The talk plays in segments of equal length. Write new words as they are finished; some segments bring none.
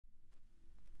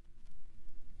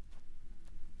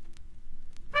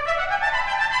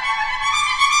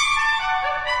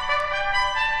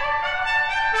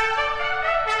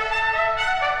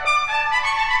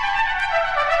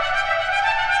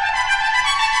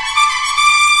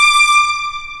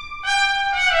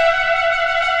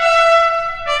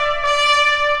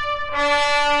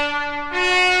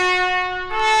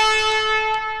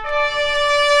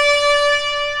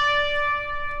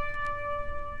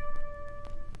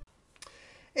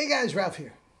Hey guys, Ralph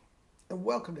here, and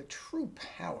welcome to True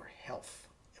Power Health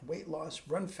and Weight Loss,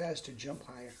 Run Faster, Jump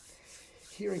Higher,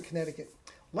 here in Connecticut.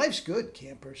 Life's good,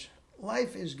 campers.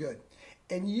 Life is good.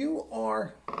 And you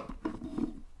are,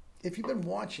 if you've been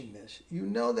watching this, you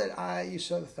know that you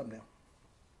saw the thumbnail.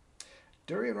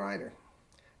 DURIANRIDER.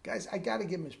 Guys, I got to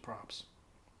give him his props.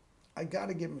 I got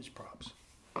to give him his props.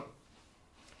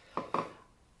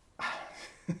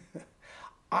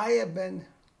 I have been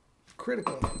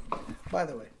critical of him. By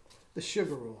the way, the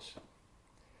sugar rules.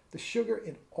 The sugar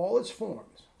in all its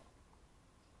forms.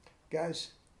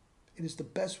 Guys, it is the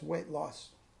best weight loss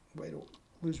way to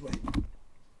lose weight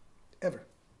ever.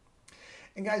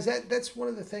 And guys, that's one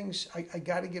of the things I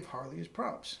got to give Harley his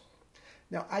props.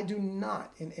 Now, I do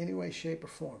not in any way, shape, or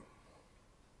form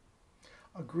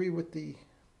agree with the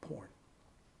porn.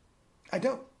 I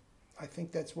don't. I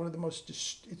think that's one of the most,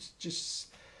 it's just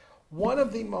one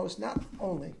of the most, not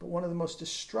only, but one of the most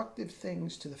destructive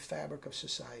things to the fabric of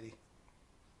society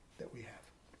that we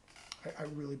have. I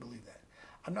really believe that.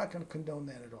 I'm not going to condone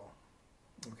that at all.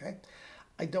 Okay?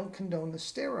 I don't condone the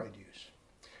steroid use.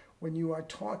 When you are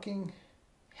talking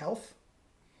health,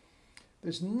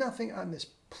 there's nothing on this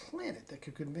planet that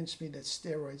could convince me that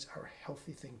steroids are a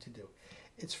healthy thing to do.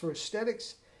 It's for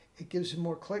aesthetics. It gives him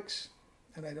more clicks.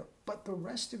 And I don't. But the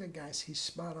rest of it, guys, he's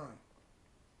spot on.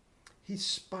 He's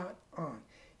spot on.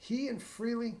 He and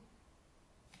Freely,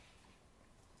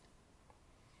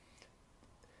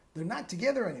 they're not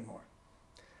together anymore.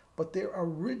 But their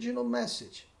original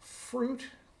message, fruit,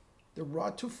 the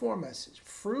raw to 4 message,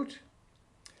 fruit,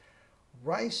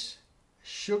 rice,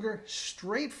 sugar,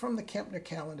 straight from the Kempner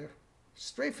calendar,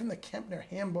 straight from the Kempner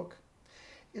handbook,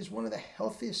 is one of the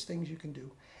healthiest things you can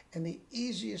do and the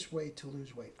easiest way to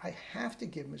lose weight. I have to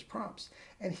give him his props.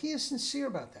 And he is sincere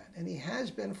about that, and he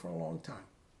has been for a long time.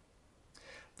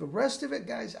 The rest of it,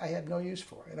 guys, I have no use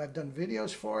for. And I've done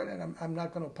videos for it, and I'm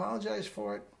not going to apologize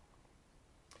for it.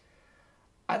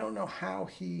 I don't know how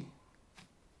he,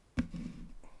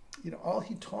 all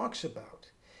he talks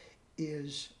about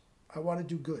is, I want to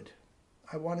do good.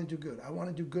 I want to do good. I want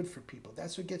to do good for people.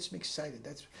 That's what gets me excited.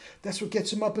 That's what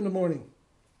gets him up in the morning.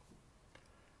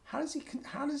 How does he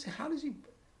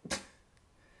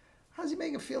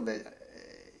make it feel that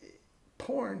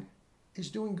porn is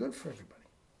doing good for everybody?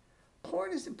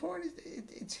 Porn is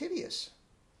it's hideous,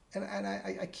 and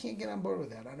I can't get on board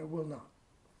with that, and I will not.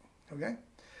 Okay,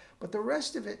 but the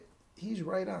rest of it, he's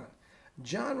right on.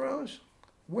 John Rose,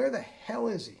 where the hell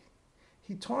is he?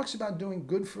 He talks about doing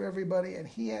good for everybody, and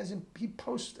he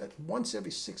posts once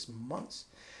every 6 months.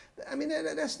 I mean,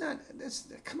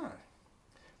 come on.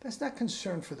 That's not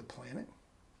concern for the planet.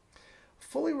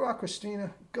 Fully Raw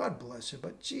Christina, God bless her,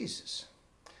 but Jesus,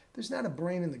 there's not a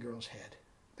brain in the girl's head.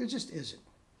 There just isn't.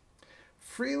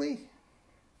 Freely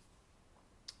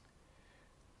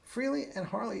and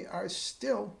Harley are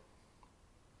still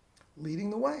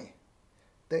leading the way.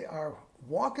 They are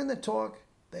walking the talk.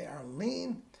 They are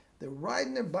lean. They're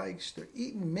riding their bikes. They're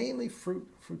eating mainly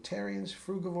fruitarians,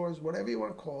 frugivores, whatever you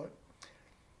want to call it.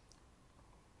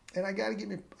 And I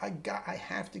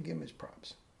have to give him his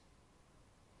props.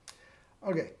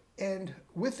 Okay, and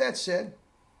with that said,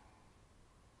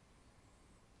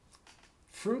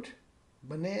 fruit,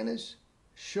 bananas,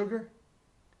 sugar,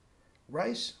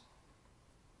 rice,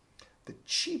 the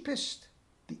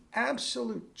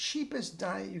absolute cheapest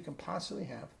diet you can possibly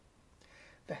have,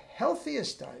 the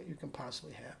healthiest diet you can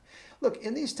possibly have. Look,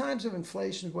 in these times of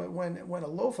inflation, when a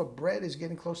loaf of bread is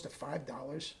getting close to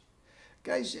 $5,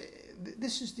 guys,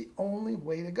 this is the only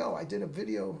way to go. I did a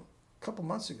video a couple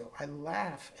months ago. I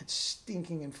laugh at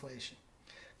stinking inflation.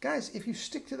 Guys, if you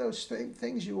stick to those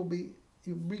things, you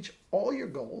reach all your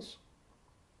goals,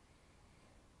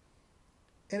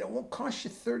 and it won't cost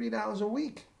you $30 a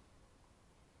week.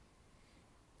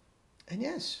 And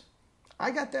yes, I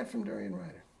got that from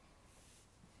DURIANRIDER.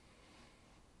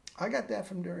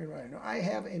 Now, I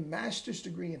have a master's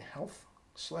degree in health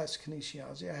 /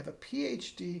 kinesiology. I have a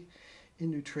PhD in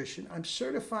nutrition. I'm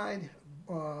certified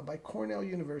by Cornell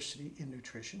University in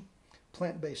nutrition,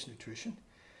 plant-based nutrition.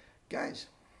 Guys,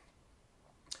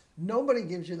 nobody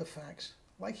gives you the facts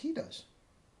like he does.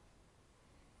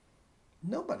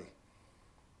 Nobody.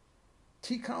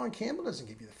 T. Colin Campbell doesn't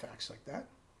give you the facts like that.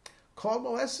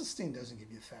 Caldwell Esselstyn doesn't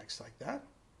give you the facts like that.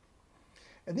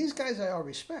 And these guys I all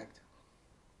respect.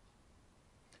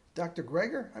 Dr.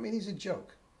 Greger, I mean, he's a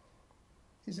joke.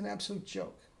 He's an absolute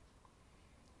joke.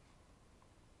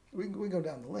 We go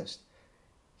down the list.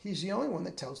 He's the only one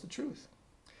that tells the truth.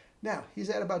 Now, he's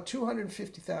at about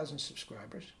 250,000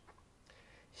 subscribers.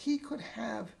 He could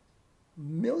have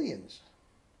millions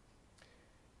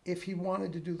if he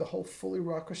wanted to do the whole fully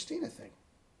raw Christina thing.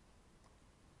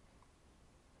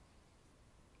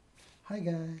 Hi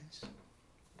guys.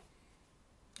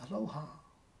 Aloha.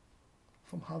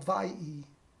 From Hawaii.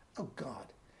 Oh God.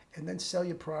 And then sell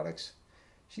your products.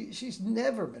 She's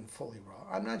never been fully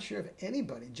raw. I'm not sure if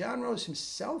anybody, John Rose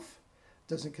himself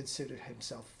doesn't consider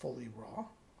himself fully raw.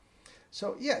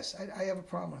 So yes, I have a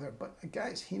problem with her. But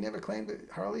guys, he never claimed it.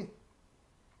 Harley,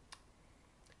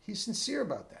 he's sincere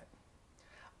about that.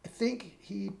 I think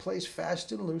he plays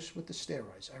fast and loose with the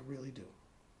steroids. I really do.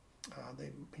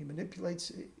 He manipulates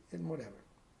it and whatever.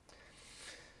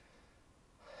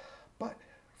 But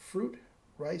fruit,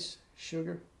 rice,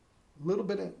 sugar, a little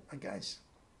bit of, guys,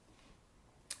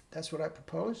 that's what I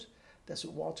propose. That's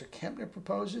what Walter Kempner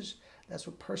proposes. That's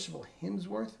what Percival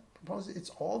Hemsworth proposes. It's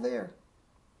all there.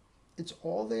 It's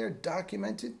all there,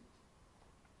 documented.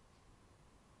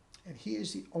 And he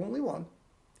is the only one,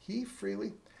 he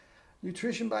freely,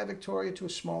 Nutrition by Victoria to a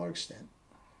smaller extent.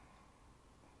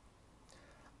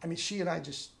 I mean, she and I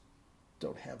just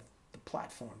don't have the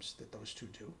platforms that those two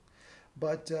do.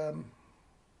 But,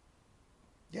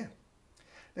 yeah.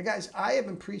 Now, guys, I have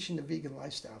been preaching the vegan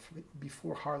lifestyle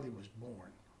before Harley was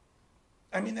born.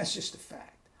 I mean, that's just a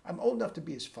fact. I'm old enough to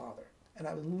be his father, and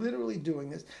I was literally doing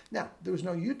this. Now, there was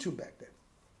no YouTube back then.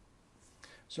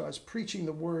 So I was preaching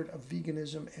the word of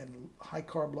veganism and high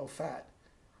carb, low fat.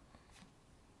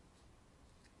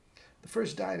 The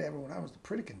first diet I ever went on was the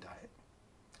Pritikin diet,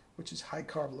 which is high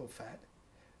carb, low fat,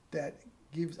 that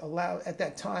at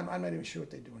that time, I'm not even sure what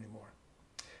they do anymore.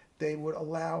 They would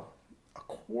allow a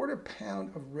 1/4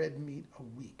 pound of red meat a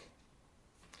week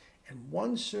and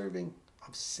 1 serving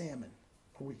of salmon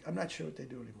a week. I'm not sure what they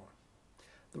do anymore.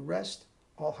 The rest,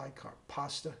 all high carb.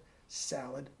 Pasta,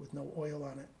 salad with no oil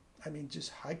on it. I mean, just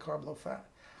high carb, low fat.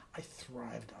 I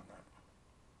thrived on that.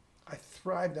 I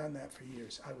thrived on that for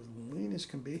years. I was lean as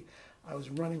can be. I was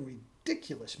running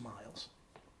ridiculous miles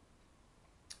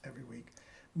every week.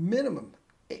 Minimum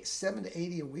 7 to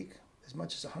 80 a week, as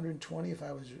much as 120 if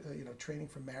I was training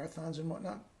for marathons and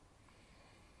whatnot.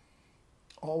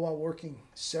 All while working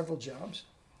several jobs,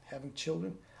 having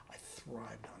children. I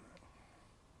thrived on that.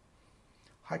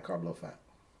 High carb, low fat.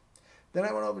 Then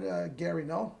I went over to Gary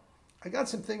Null. I got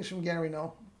some things from Gary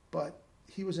Null, but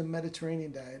he was a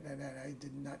Mediterranean diet, and I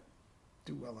did not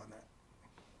do well on that.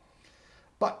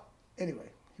 But anyway,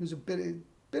 he was a bit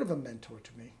of a mentor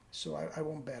to me, so I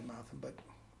won't badmouth him. But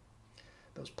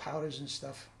those powders and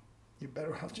stuff, you're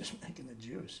better off just making the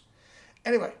juice.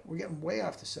 Anyway, we're getting way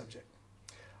off the subject.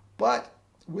 But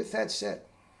with that said,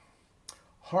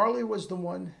 Harley was the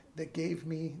one that gave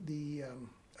me the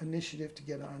initiative to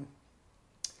get on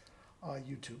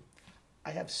YouTube.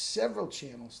 I have several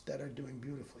channels that are doing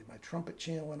beautifully. My trumpet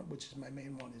channel, which is my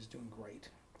main one, is doing great.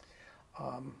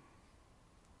 And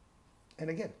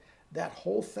again, that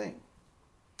whole thing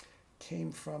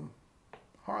came from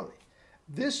Harley.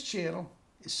 This channel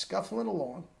is scuffling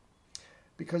along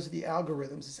because of the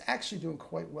algorithms. It's actually doing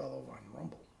quite well over on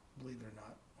Rumble, believe it or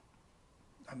not.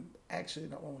 I'm actually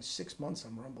not only 6 months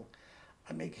on Rumble.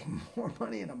 I'm making more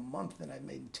money in a month than I've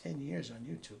made in 10 years on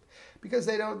YouTube because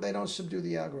they don't subdue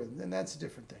the algorithm, and that's a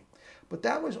different thing. But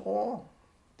that was all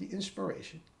the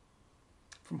inspiration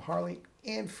from Harley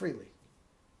and Freely.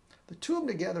 The two of them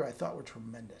together I thought were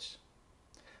tremendous.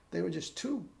 They were just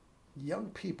two young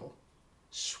people,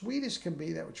 sweet as can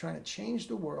be, that were trying to change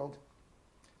the world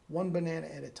one banana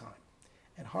at a time.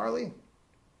 And Harley,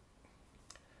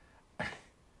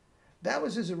 that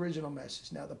was his original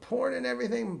message. Now, the porn and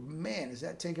everything, man, is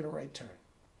that taking a right turn.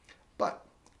 But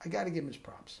I got to give him his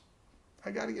props.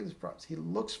 I got to give him his props. He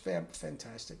looks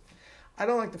fantastic. I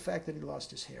don't like the fact that he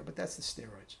lost his hair, but that's the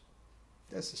steroids.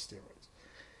 That's the steroids.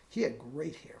 He had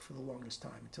great hair for the longest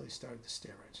time until he started the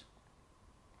steroids.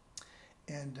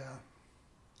 And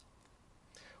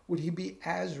would he be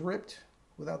as ripped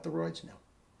without the roids? No.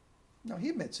 No, he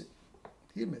admits it.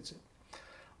 He admits it.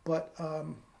 But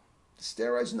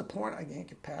steroids and the porn, I can't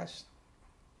get past.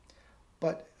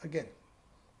 But again,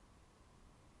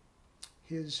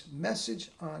 his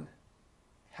message on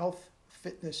health,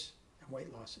 fitness, and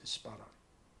weight loss is spot on.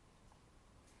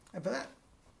 And for that,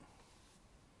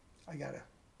 I got to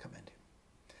commend him.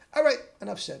 All right,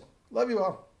 enough said. Love you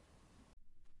all.